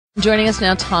Joining us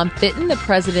now, Tom Fitton, the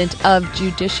president of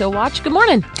Judicial Watch. Good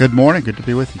morning. Good morning. Good to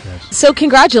be with you guys. So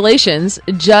congratulations.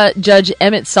 Judge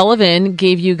Emmett Sullivan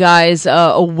gave you guys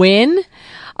a win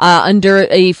under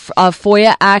a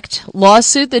FOIA Act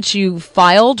lawsuit that you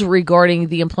filed regarding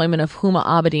the employment of Huma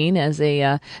Abedin as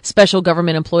a special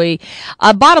government employee.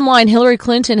 Bottom line, Hillary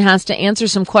Clinton has to answer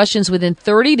some questions within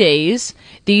 30 days.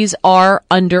 These are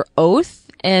under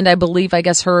oath, and I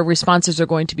guess her responses are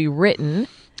going to be written.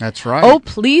 That's right. Oh,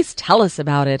 please tell us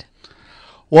about it.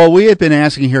 Well, we had been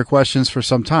asking her questions for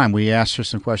some time. We asked her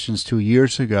some questions 2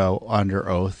 years ago under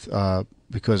oath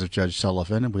because of Judge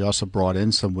Sullivan, and we also brought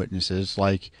in some witnesses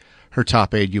like her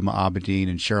top aide, Huma Abedin,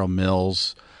 and Cheryl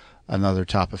Mills, another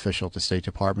top official at the State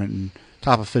Department, and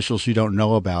top officials you don't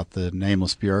know about, the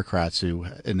nameless bureaucrats who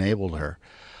enabled her.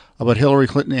 But Hillary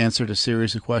Clinton answered a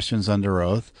series of questions under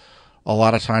oath. A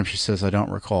lot of times she says, I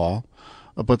don't recall.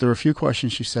 But there were a few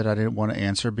questions she said I didn't want to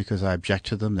answer because I object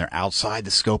to them. They're outside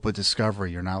the scope of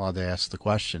discovery. You're not allowed to ask the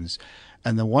questions.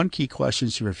 And the one key question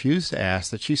she refused to ask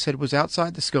that she said was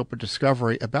outside the scope of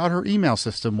discovery about her email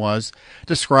system was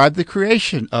describe the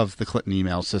creation of the Clinton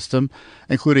email system,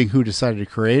 including who decided to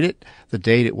create it, the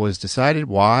date it was decided,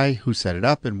 why, who set it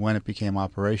up, and when it became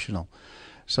operational.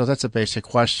 So that's a basic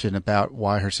question about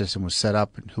why her system was set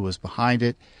up and who was behind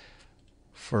it.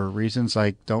 For reasons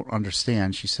I don't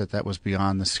understand, she said that was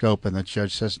beyond the scope, and the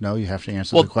judge says, no, you have to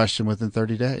answer the question within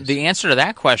 30 days. The answer to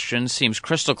that question seems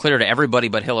crystal clear to everybody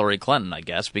but Hillary Clinton, I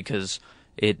guess, because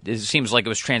it seems like it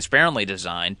was transparently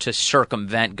designed to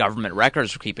circumvent government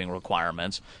records-keeping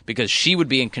requirements because she would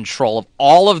be in control of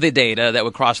all of the data that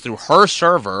would cross through her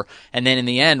server, and then in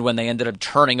the end, when they ended up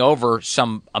turning over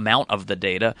some amount of the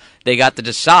data, they got to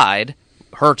decide –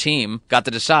 her team got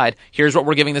to decide, here's what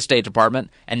we're giving the State Department,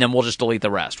 and then we'll just delete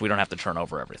the rest. We don't have to turn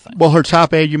over everything. Well, her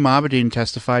top aide, Huma Abedin,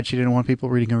 testified she didn't want people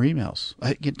reading her emails.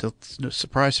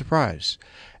 Surprise, surprise.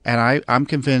 And I'm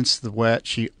convinced that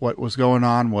what was going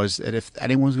on was that if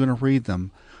anyone's going to read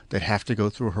them, they'd have to go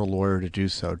through her lawyer to do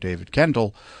so, David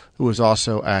Kendall, who was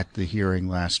also at the hearing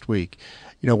last week.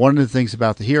 You know, one of the things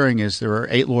about the hearing is there are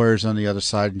 8 lawyers on the other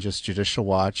side and just Judicial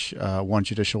Watch, one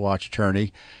Judicial Watch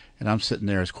attorney. And I'm sitting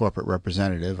there as corporate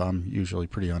representative. I'm usually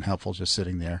pretty unhelpful just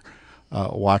sitting there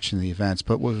watching the events.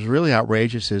 But what was really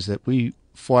outrageous is that we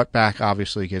fought back,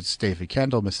 obviously, against David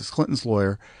Kendall, Mrs. Clinton's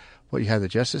lawyer. But you had the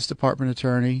Justice Department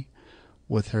attorney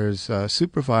with her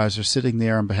supervisor sitting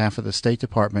there on behalf of the State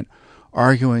Department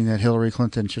arguing that Hillary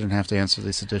Clinton shouldn't have to answer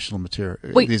these additional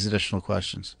these additional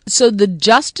questions. So the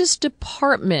Justice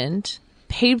Department,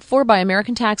 paid for by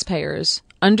American taxpayers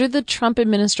under the Trump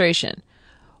administration,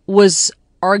 was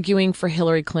arguing for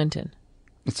Hillary Clinton.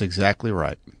 That's exactly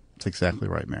right. That's exactly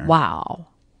right, Mary. Wow.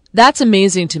 That's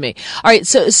amazing to me. All right.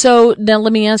 So now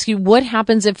let me ask you, what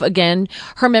happens if, again,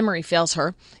 her memory fails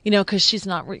her, because she's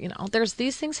not, there's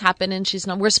these things happen and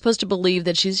we're supposed to believe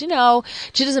that she's, she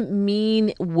doesn't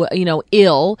mean,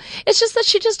 ill. It's just that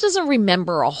she just doesn't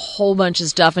remember a whole bunch of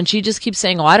stuff. And she just keeps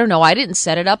saying, oh, I don't know. I didn't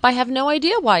set it up. I have no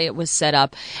idea why it was set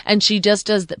up. And she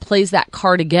just plays that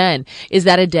card again. Is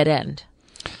that a dead end?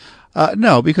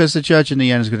 No, because the judge in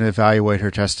the end is going to evaluate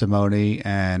her testimony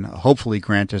and hopefully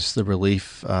grant us the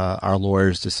relief our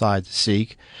lawyers decide to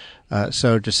seek.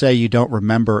 So to say you don't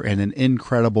remember in an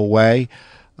incredible way,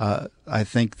 I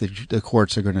think the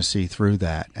courts are going to see through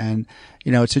that. And,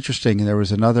 it's interesting. There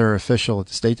was another official at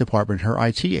the State Department, her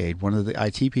IT aide, one of the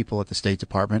IT people at the State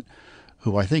Department,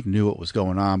 who I think knew what was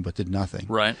going on but did nothing.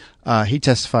 Right. He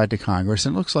testified to Congress,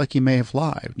 and it looks like he may have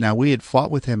lied. Now, we had fought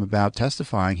with him about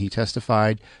testifying. He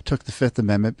testified, took the Fifth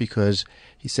Amendment because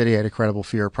he said he had a credible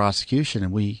fear of prosecution,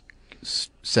 and we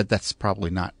said that's probably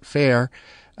not fair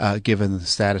given the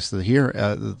status of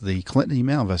the Clinton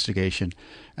email investigation.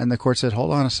 And the court said,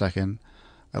 hold on a second.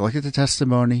 I look at the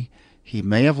testimony. He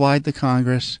may have lied to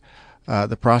Congress.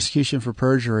 The prosecution for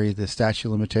perjury, the statute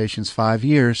of limitations, 5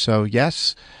 years. So,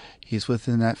 yes, he's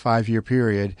within that 5-year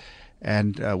period,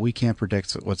 and we can't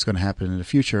predict what's going to happen in the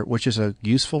future, which is a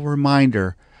useful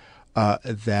reminder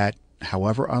that,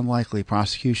 however unlikely,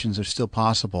 prosecutions are still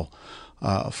possible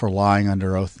for lying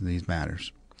under oath in these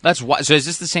matters. That's why. So is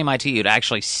this the same IT who'd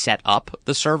actually set up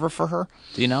the server for her?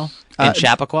 Do you know? In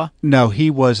Chappaqua? No, he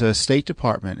was a State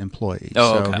Department employee.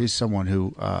 Oh, so okay. He's someone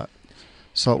who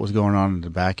saw what was going on in the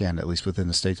back end, at least within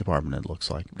the State Department, it looks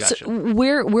like. Gotcha. So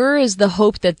where is the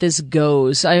hope that this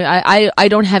goes? I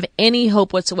don't have any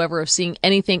hope whatsoever of seeing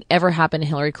anything ever happen to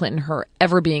Hillary Clinton, her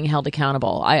ever being held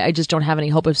accountable. I just don't have any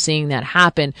hope of seeing that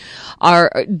happen.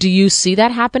 Do you see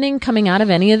that happening coming out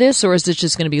of any of this, or is this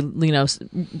just going to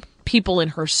be, people in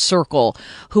her circle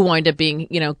who wind up being,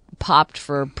 popped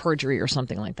for perjury or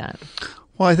something like that?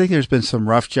 Well, I think there's been some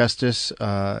rough justice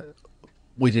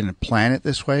We didn't plan it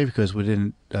this way because we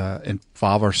didn't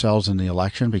involve ourselves in the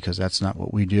election, because that's not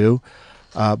what we do.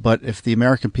 But if the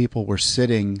American people were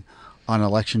sitting on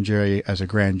election jury as a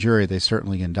grand jury, they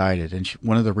certainly indicted. And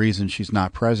one of the reasons she's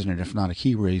not president, if not a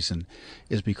key reason,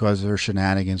 is because of her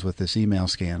shenanigans with this email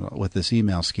scandal, with this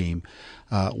email scheme.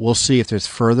 We'll see if there's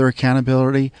further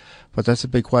accountability, but that's a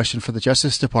big question for the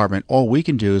Justice Department. All we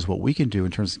can do is what we can do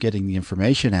in terms of getting the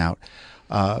information out.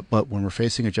 But when we're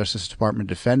facing a Justice Department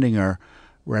defending her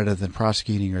rather than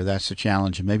prosecuting her, that's a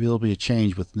challenge. And maybe there'll be a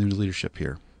change with new leadership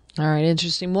here. All right,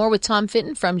 interesting. More with Tom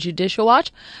Fitton from Judicial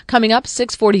Watch coming up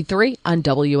 6:43 on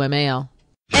WMAL.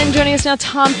 And joining us now,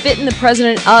 Tom Fitton, the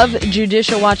president of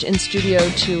Judicial Watch, in studio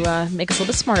to make us a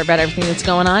little bit smarter about everything that's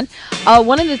going on.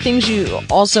 One of the things you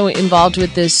also involved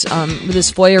with this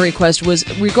FOIA request was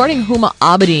regarding Huma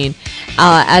Abedin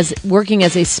as working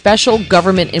as a special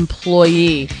government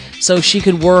employee, so she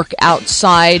could work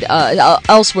outside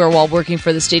elsewhere while working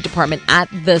for the State Department at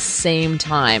the same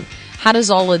time. How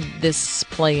does all of this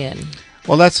play in?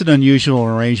 Well, that's an unusual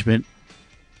arrangement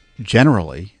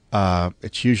generally.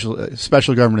 It's usually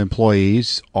special government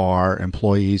employees are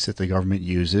employees that the government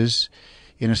uses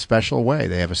in a special way.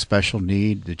 They have a special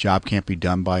need. The job can't be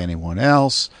done by anyone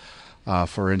else.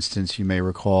 For instance, you may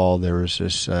recall there was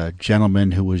this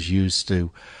gentleman who was used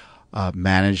to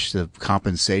manage the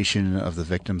compensation of the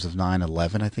victims of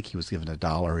 9/11. I think he was given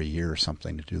 $1 a year or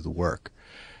something to do the work.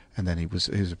 And then he was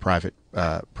a private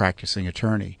practicing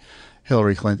attorney.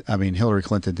 Hillary Clinton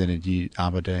didn't need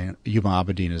Huma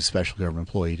Abedin as a special government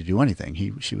employee to do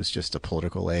anything. She was just a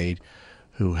political aide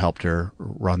who helped her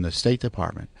run the State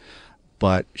Department.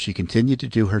 But she continued to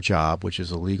do her job, which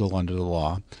is illegal under the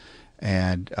law,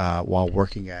 and while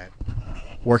working at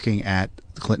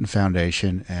the Clinton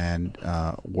Foundation and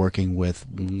working with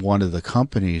one of the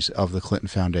companies of the Clinton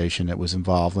Foundation that was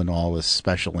involved in all this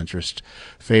special interest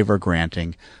favor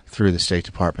granting through the State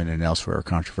Department and elsewhere, a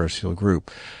controversial group.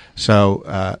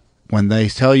 So when they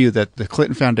tell you that the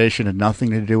Clinton Foundation had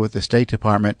nothing to do with the State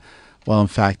Department, well, in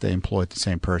fact, they employed the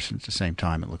same person at the same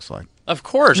time, it looks like. Of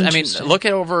course. I mean, look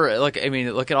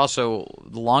at also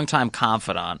the longtime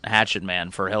confidant, hatchet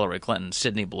man for Hillary Clinton,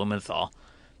 Sidney Blumenthal,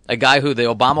 a guy who the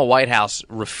Obama White House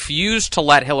refused to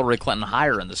let Hillary Clinton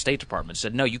hire in the State Department.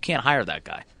 Said, no, you can't hire that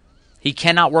guy. He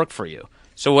cannot work for you.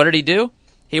 So what did he do?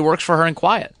 He works for her in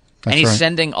quiet. That's and he's right.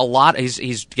 sending a lot.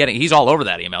 He's all over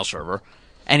that email server.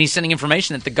 And he's sending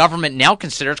information that the government now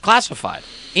considers classified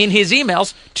in his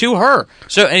emails to her.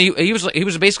 So and he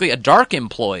was basically a dark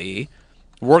employee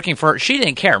working for her. She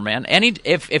didn't care, man. And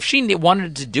if she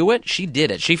wanted to do it, she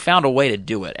did it. She found a way to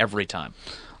do it every time.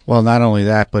 Well, not only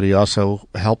that, but he also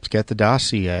helped get the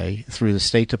dossier through the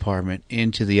State Department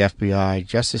into the FBI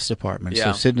Justice Department.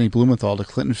 Yeah. So Sidney Blumenthal, the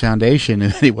Clinton Foundation,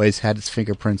 in many ways, had its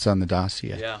fingerprints on the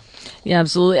dossier. Yeah,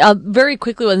 absolutely. Very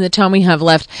quickly, in the time we have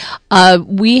left,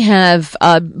 we have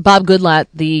Bob Goodlatte,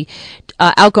 the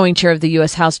outgoing chair of the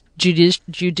U.S. House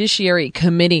Judiciary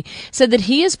Committee, said that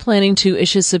he is planning to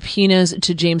issue subpoenas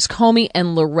to James Comey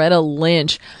and Loretta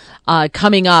Lynch.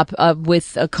 Coming up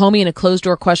with Comey in a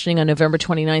closed-door questioning on November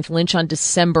 29th, Lynch on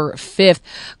December 5th.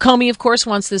 Comey, of course,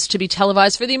 wants this to be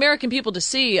televised for the American people to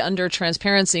see under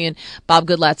transparency, and Bob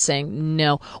Goodlatte's saying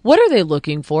no. What are they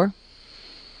looking for?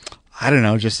 I don't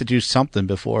know, just to do something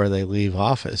before they leave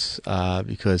office,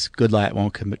 because Goodlatte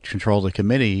won't control the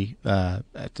committee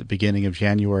at the beginning of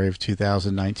January of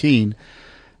 2019.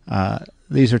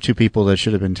 These are two people that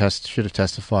should have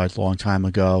testified a long time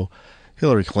ago.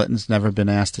 Hillary Clinton's never been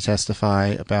asked to testify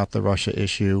about the Russia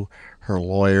issue. Her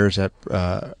lawyers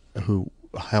who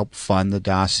helped fund the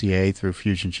dossier through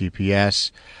Fusion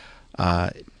GPS.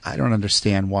 I don't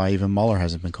understand why even Mueller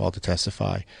hasn't been called to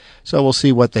testify. So we'll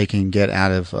see what they can get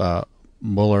out of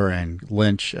Mueller and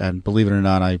Lynch. And believe it or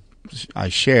not, I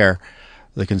share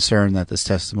the concern that this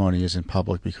testimony isn't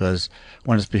public, because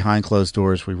when it's behind closed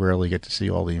doors, we rarely get to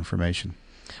see all the information.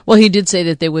 Well, he did say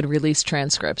that they would release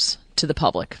transcripts to the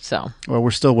public. So, well,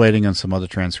 we're still waiting on some other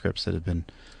transcripts that have been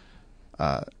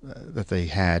that they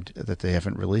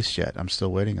haven't released yet. I'm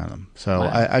still waiting on them. So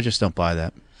wow. I just don't buy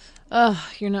that. Oh,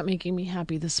 you're not making me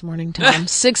happy this morning, Tom.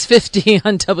 6:50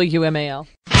 on WMAL.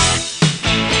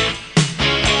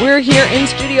 We're here in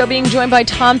studio being joined by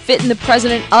Tom Fitton, the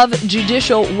president of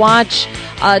Judicial Watch.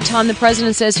 Tom, the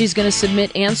president says he's going to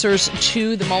submit answers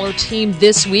to the Mueller team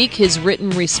this week, his written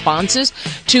responses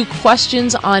to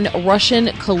questions on Russian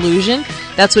collusion.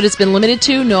 That's what it's been limited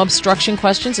to. No obstruction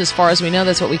questions, as far as we know.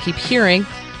 That's what we keep hearing.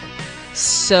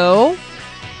 So,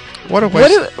 what a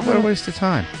waste of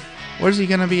time. What is he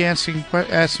going to be answering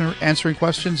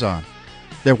questions on?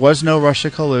 There was no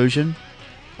Russia collusion.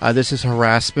 This is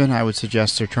harassment. I would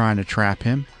suggest they're trying to trap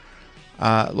him.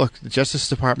 Look, the Justice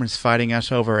Department is fighting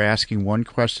us over asking one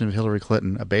question of Hillary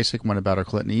Clinton, a basic one about her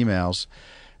Clinton emails,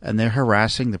 and they're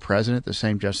harassing the president, the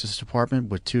same Justice Department,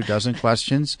 with 24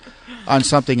 questions on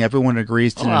something everyone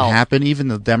agrees didn't happen. Even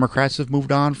the Democrats have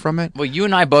moved on from it. Well, you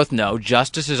and I both know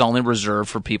justice is only reserved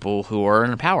for people who are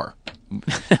in power.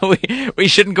 we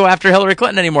shouldn't go after Hillary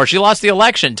Clinton anymore. She lost the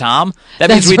election, Tom. That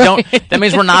means That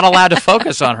means we're not allowed to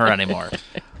focus on her anymore.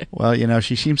 Well,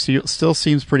 she still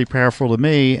seems pretty powerful to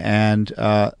me, and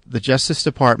the Justice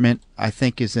Department, I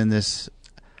think, is in this,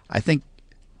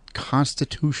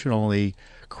 constitutionally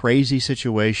crazy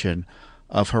situation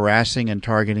of harassing and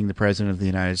targeting the President of the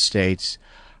United States.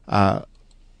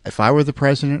 If I were the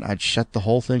President, I'd shut the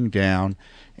whole thing down,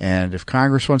 and if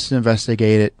Congress wants to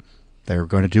investigate it, they're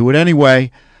going to do it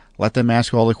anyway. Let them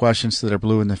ask all the questions that are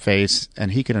blue in the face,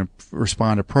 and he can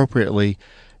respond appropriately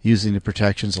using the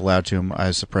protections allowed to him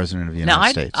as the President of the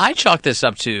United States. I chalk this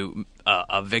up to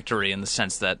a victory in the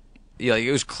sense that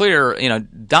it was clear,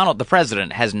 Donald, the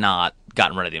President, has not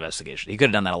gotten rid of the investigation. He could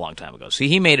have done that a long time ago. So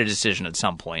he made a decision at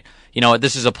some point.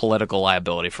 This is a political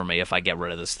liability for me if I get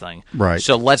rid of this thing. Right.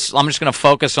 So I'm just going to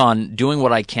focus on doing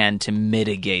what I can to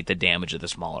mitigate the damage of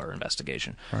this Mueller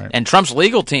investigation. Right. And Trump's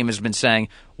legal team has been saying,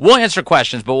 we'll answer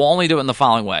questions, but we'll only do it in the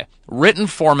following way. Written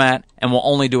format, and we'll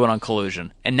only do it on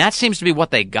collusion. And that seems to be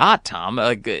what they got, Tom.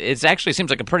 It actually seems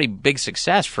like a pretty big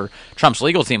success for Trump's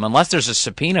legal team, unless there's a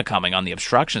subpoena coming on the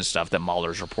obstruction stuff that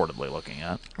Mueller's reportedly looking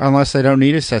at. Unless they don't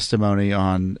need his testimony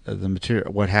on the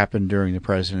material, what happened during the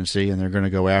presidency, and they're going to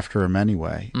go after him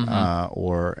anyway,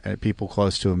 or people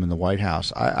close to him in the White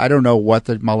House. I don't know what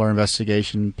the Mueller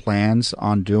investigation plans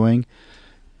on doing,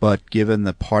 but given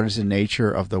the partisan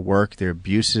nature of the work, the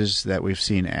abuses that we've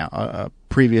seen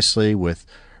previously with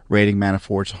raiding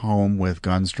Manafort's home with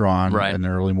guns drawn in an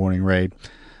early morning raid,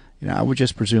 I would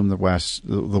just presume the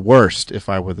worst if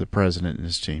I were the president and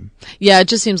his team. Yeah, it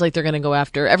just seems like they're going to go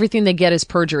after everything they get is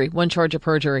perjury, one charge of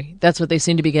perjury. That's what they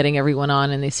seem to be getting everyone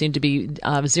on, and they seem to be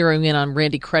zeroing in on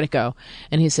Randy Credico,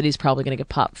 and he said he's probably going to get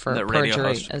popped for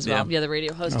perjury as well. Yeah, the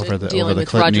radio host dealing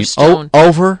with Roger Stone.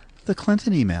 Over the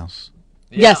Clinton emails.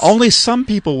 Yes. Only some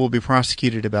people will be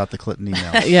prosecuted about the Clinton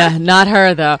emails. Yeah, not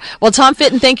her, though. Well, Tom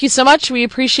Fitton, thank you so much. We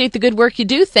appreciate the good work you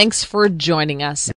do. Thanks for joining us.